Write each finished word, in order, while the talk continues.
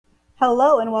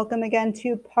Hello and welcome again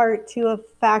to part 2 of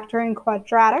factoring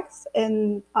quadratics.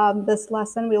 In this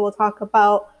lesson, we will talk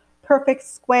about perfect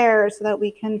squares so that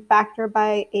we can factor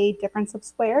by a difference of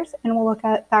squares, and we'll look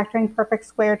at factoring perfect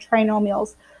square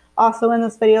trinomials. Also in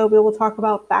this video, we will talk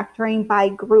about factoring by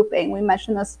grouping. We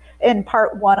mentioned this in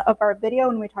part 1 of our video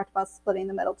when we talked about splitting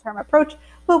the middle term approach,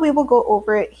 but we will go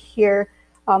over it here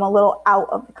a little out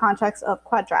of the context of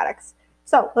quadratics.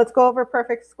 So let's go over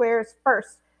perfect squares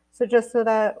first. So just so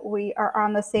that we are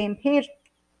on the same page,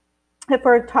 if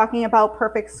we're talking about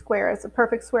perfect squares, a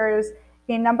perfect square is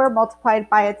a number multiplied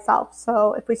by itself.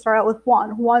 So if we start out with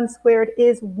 1, 1 squared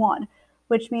is 1,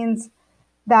 which means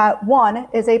that 1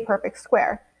 is a perfect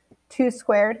square. 2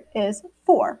 squared is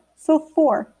 4, so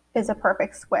 4 is a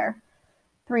perfect square.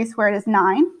 3 squared is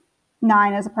 9,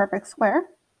 9 is a perfect square.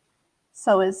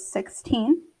 So is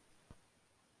 16,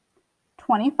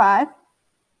 25,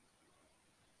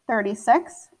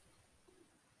 36,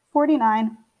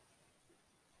 49,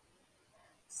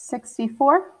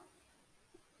 64,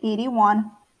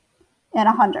 81, and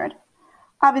 100.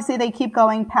 Obviously, they keep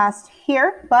going past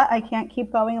here, but I can't keep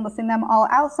going and listing them all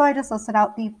out, so I just listed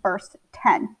out the first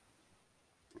 10.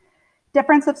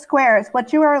 Difference of squares.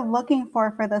 What you are looking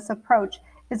for this approach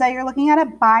is that you're looking at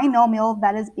a binomial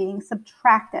that is being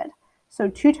subtracted. So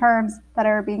two terms that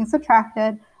are being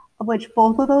subtracted, of which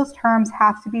both of those terms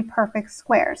have to be perfect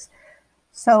squares.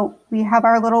 So we have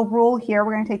our little rule here.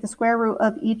 We're going to take the square root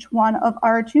of each one of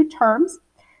our two terms,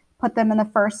 put them in the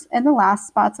first and the last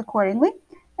spots accordingly,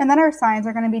 and then our signs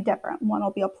are going to be different. One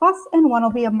will be a plus and one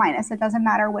will be a minus. It doesn't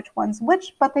matter which one's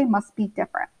which, but they must be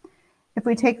different. If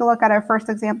we take a look at our first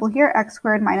example here, x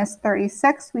squared minus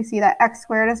 36, we see that x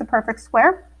squared is a perfect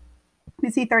square. We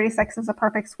see 36 is a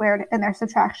perfect square and there's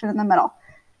subtraction in the middle.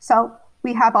 So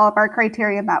we have all of our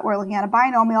criteria met. We're looking at a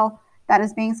binomial that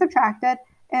is being subtracted,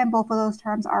 and both of those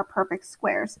terms are perfect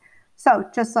squares. So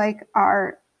just like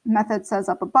our method says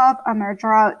up above, I'm going to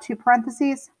draw out two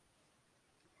parentheses.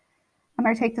 I'm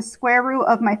going to take the square root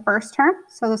of my first term.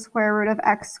 So the square root of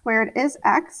x squared is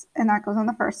x, and that goes in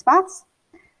the first spots.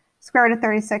 Square root of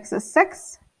 36 is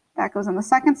 6. That goes in the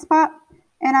second spot.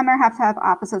 And I'm going to have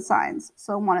opposite signs.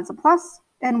 So one is a plus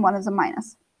and one is a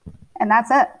minus. And that's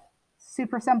it.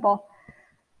 Super simple.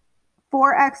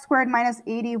 4x squared minus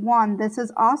 81. This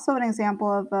is also an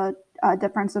example of a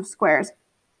difference of squares.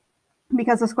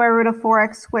 Because the square root of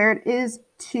 4x squared is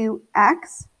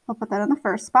 2x. I'll put that in the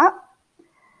first spot.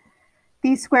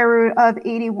 The square root of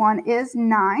 81 is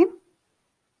 9.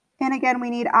 And again, we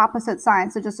need opposite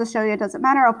signs. So just to show you it doesn't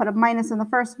matter, I'll put a minus in the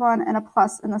first one and a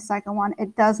plus in the second one.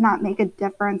 It does not make a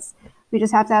difference. We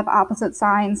just have to have opposite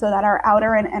signs so that our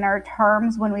outer and inner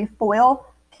terms, when we FOIL,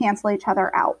 cancel each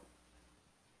other out.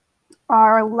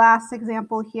 Our last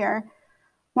example here,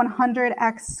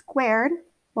 100x squared.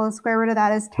 Well, the square root of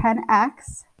that is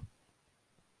 10x.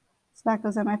 So that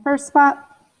goes in my first spot.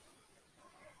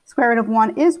 Square root of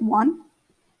 1 is 1.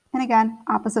 And again,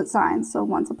 opposite signs. So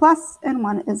one's a plus and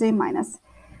one is a minus.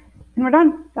 And we're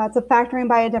done. That's a factoring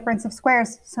by a difference of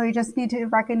squares. So you just need to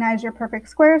recognize your perfect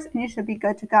squares and you should be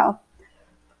good to go.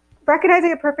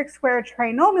 Recognizing a perfect square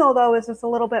trinomial, though, is just a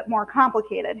little bit more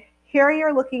complicated. Here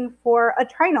you're looking for a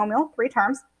trinomial, 3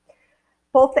 terms.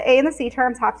 Both the a and the c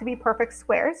terms have to be perfect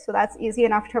squares, so that's easy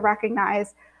enough to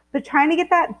recognize. But trying to get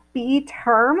that b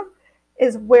term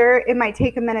is where it might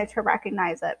take a minute to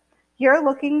recognize it. You're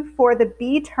looking for the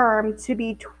b term to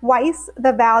be twice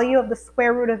the value of the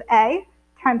square root of a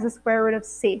times the square root of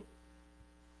c.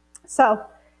 So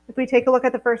if we take a look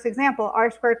at the first example, r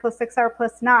squared plus 6r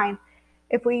plus 9,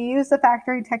 if we use the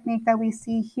factoring technique that we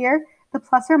see here, the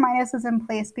plus or minus is in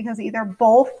place because either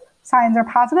both signs are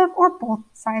positive or both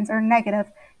signs are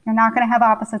negative. You're not going to have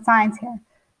opposite signs here.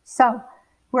 So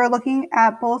we're looking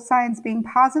at both signs being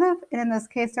positive, and in this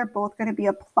case, they're both going to be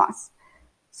a plus.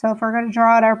 So if we're going to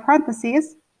draw out our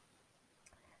parentheses,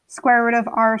 square root of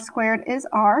r squared is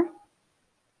r.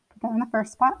 Put that in the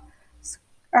first spot.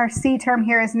 Our c term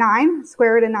here is 9.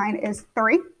 Square root of 9 is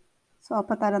 3. So I'll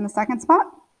put that in the second spot.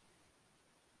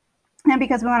 And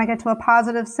because we want to get to a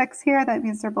positive 6 here, that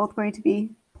means they're both going to be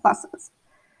pluses.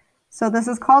 So this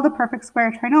is called a perfect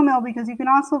square trinomial because you can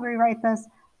also rewrite this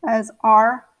as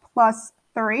r plus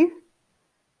 3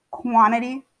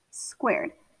 quantity squared.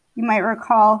 You might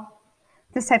recall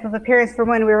this type of appearance from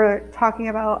when we were talking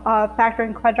about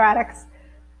factoring quadratics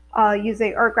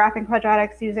or graphing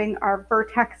quadratics using our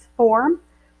vertex form.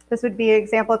 This would be an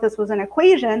example if this was an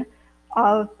equation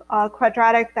of a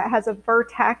quadratic that has a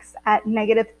vertex at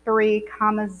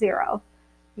 -3, 0,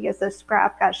 because this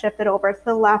graph got shifted over to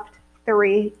the left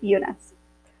 3 units.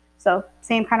 So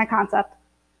same kind of concept.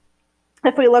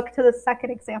 If we look to the second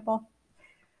example,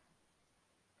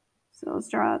 So let's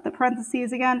draw out the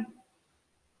parentheses again.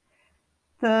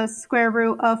 The square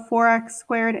root of 4x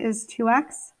squared is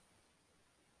 2x.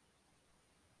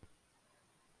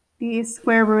 The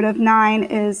square root of 9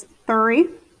 is 3.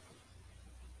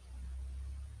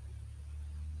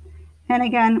 And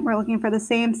again, we're looking for the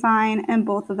same sign and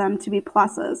both of them to be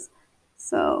pluses.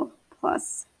 So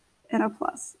plus and a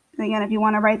plus. And again, if you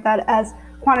want to write that as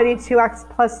quantity 2x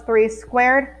plus 3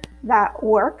 squared, that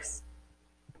works.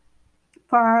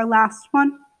 For our last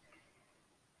one,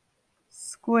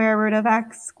 square root of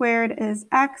x squared is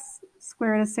x.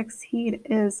 Square root of 16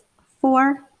 is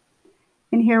 4.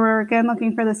 And here we're again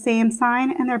looking for the same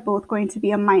sign, and they're both going to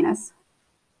be a minus.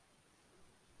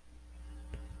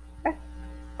 Okay.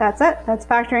 That's it. That's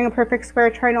factoring a perfect square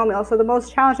trinomial. So the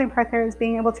most challenging part there is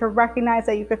being able to recognize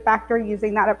that you could factor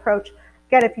using that approach.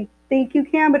 Again, if you think you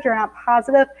can, but you're not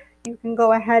positive, you can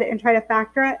go ahead and try to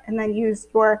factor it and then use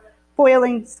your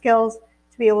foiling skills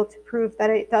to be able to prove that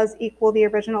it does equal the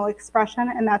original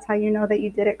expression. And that's how you know that you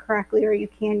did it correctly, or you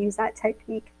can use that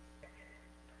technique.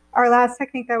 Our last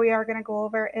technique that we are going to go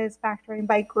over is factoring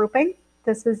by grouping.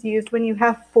 This is used when you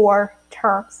have 4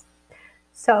 terms.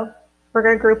 So we're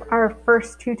going to group our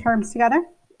first 2 terms together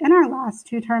and our last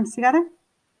 2 terms together.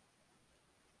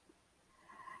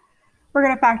 We're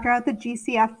going to factor out the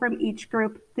GCF from each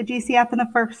group. The GCF in the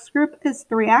first group is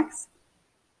 3x.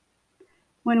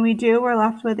 When we do, we're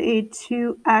left with a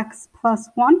 2x plus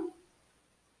 1.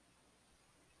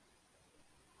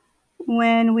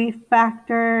 When we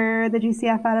factor the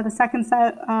GCF out of the second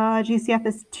set, GCF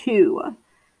is 2.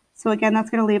 So again, that's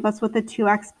going to leave us with the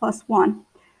 2x plus 1.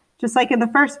 Just like in the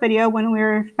first video, when we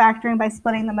were factoring by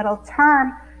splitting the middle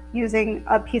term using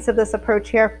a piece of this approach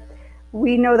here,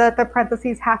 we know that the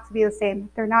parentheses have to be the same.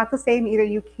 If they're not the same, either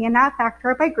you cannot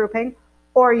factor it by grouping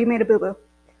or you made a boo-boo.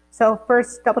 So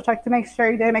first, double check to make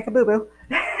sure you didn't make a boo-boo.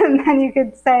 And then you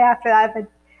could say after that, if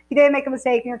you didn't make a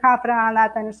mistake and you're confident on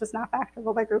that, then it's just not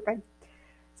factorable by grouping.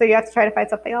 So you have to try to find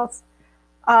something else.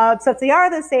 So if they are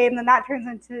the same, then that turns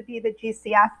into be the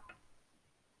GCF.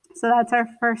 So that's our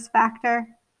first factor.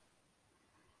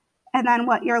 And then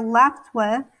what you're left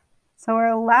with, so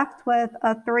we're left with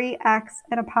a 3x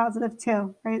and a positive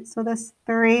 2, right? So this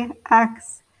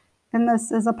 3x and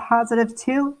this is a positive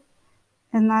 2,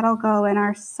 and that'll go in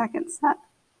our second set.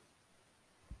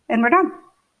 And we're done.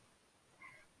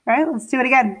 All right, let's do it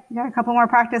again. We got a couple more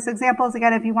practice examples.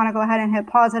 Again, if you want to go ahead and hit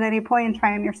pause at any point and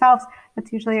try them yourselves,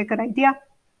 that's usually a good idea.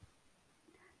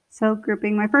 So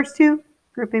grouping my first 2,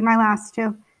 grouping my last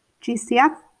 2.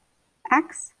 GCF,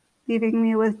 x, leaving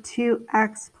me with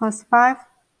 2x plus 5.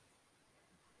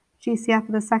 GCF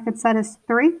of the second set is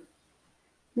 3,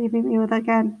 leaving me with,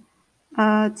 again,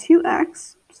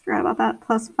 2x, just forgot about that,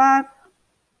 plus 5.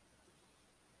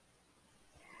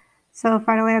 So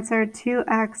final answer,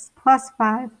 2x plus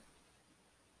 5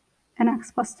 and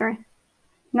x plus 3.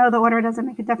 No, the order doesn't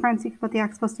make a difference. You can put the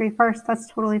x plus 3 first. That's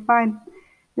totally fine.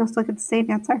 You'll still get the same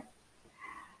answer.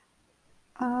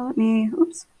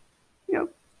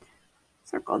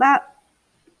 Circle that.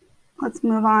 Let's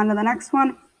move on to the next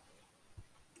one.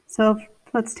 So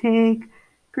let's take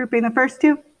grouping the first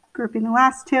 2, grouping the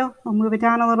last 2. I'll move it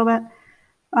down a little bit.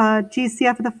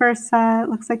 GCF of the first set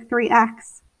looks like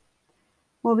 3x.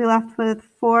 We'll be left with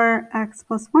 4x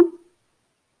plus 1.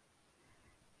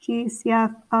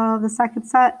 GCF of the second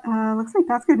set looks like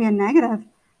that's going to be a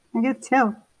negative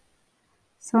 2.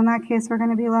 So in that case, we're going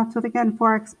to be left with, again,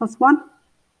 4x plus 1.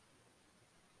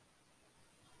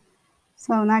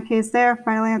 So in that case there,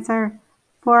 final answer,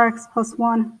 4x plus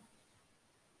 1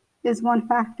 is one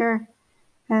factor,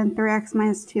 and 3x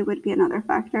minus 2 would be another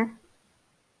factor.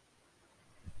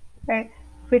 Okay,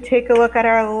 if we take a look at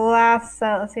our last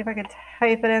set, let's see if I can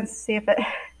type it in, see if it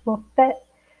will fit.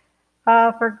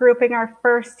 For grouping our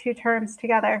first 2 terms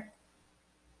together.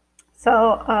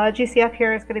 So GCF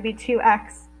here is going to be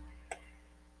 2x.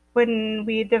 When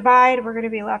we divide, we're going to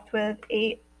be left with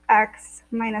 8x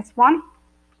minus 1.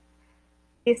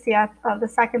 GCF of the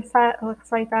second set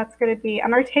looks like that's going to be, I'm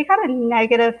going to take out a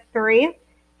negative 3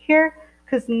 here,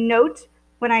 because note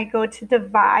when I go to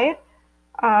divide,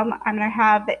 I'm going to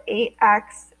have the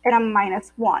 8x and a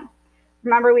minus 1.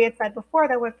 Remember, we had said before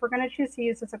that if we're going to choose to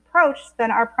use this approach,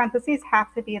 then our parentheses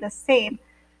have to be the same.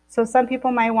 So some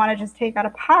people might want to just take out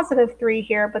a positive 3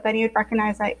 here, but then you'd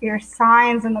recognize that your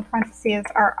signs in the parentheses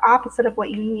are opposite of what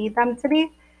you need them to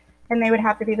be, and they would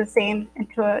have to be the same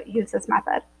to use this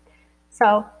method.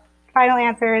 So final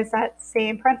answer is that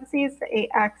same parentheses, the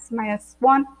 8x minus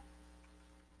 1,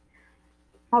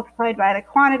 multiplied by the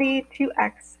quantity,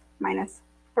 2x minus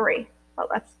 3. Well,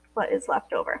 that's what is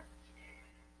left over.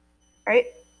 Right?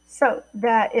 So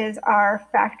that is our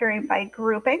factoring by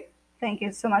grouping. Thank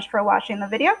you so much for watching the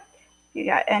video. If you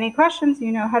got any questions,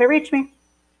 you know how to reach me.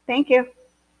 Thank you.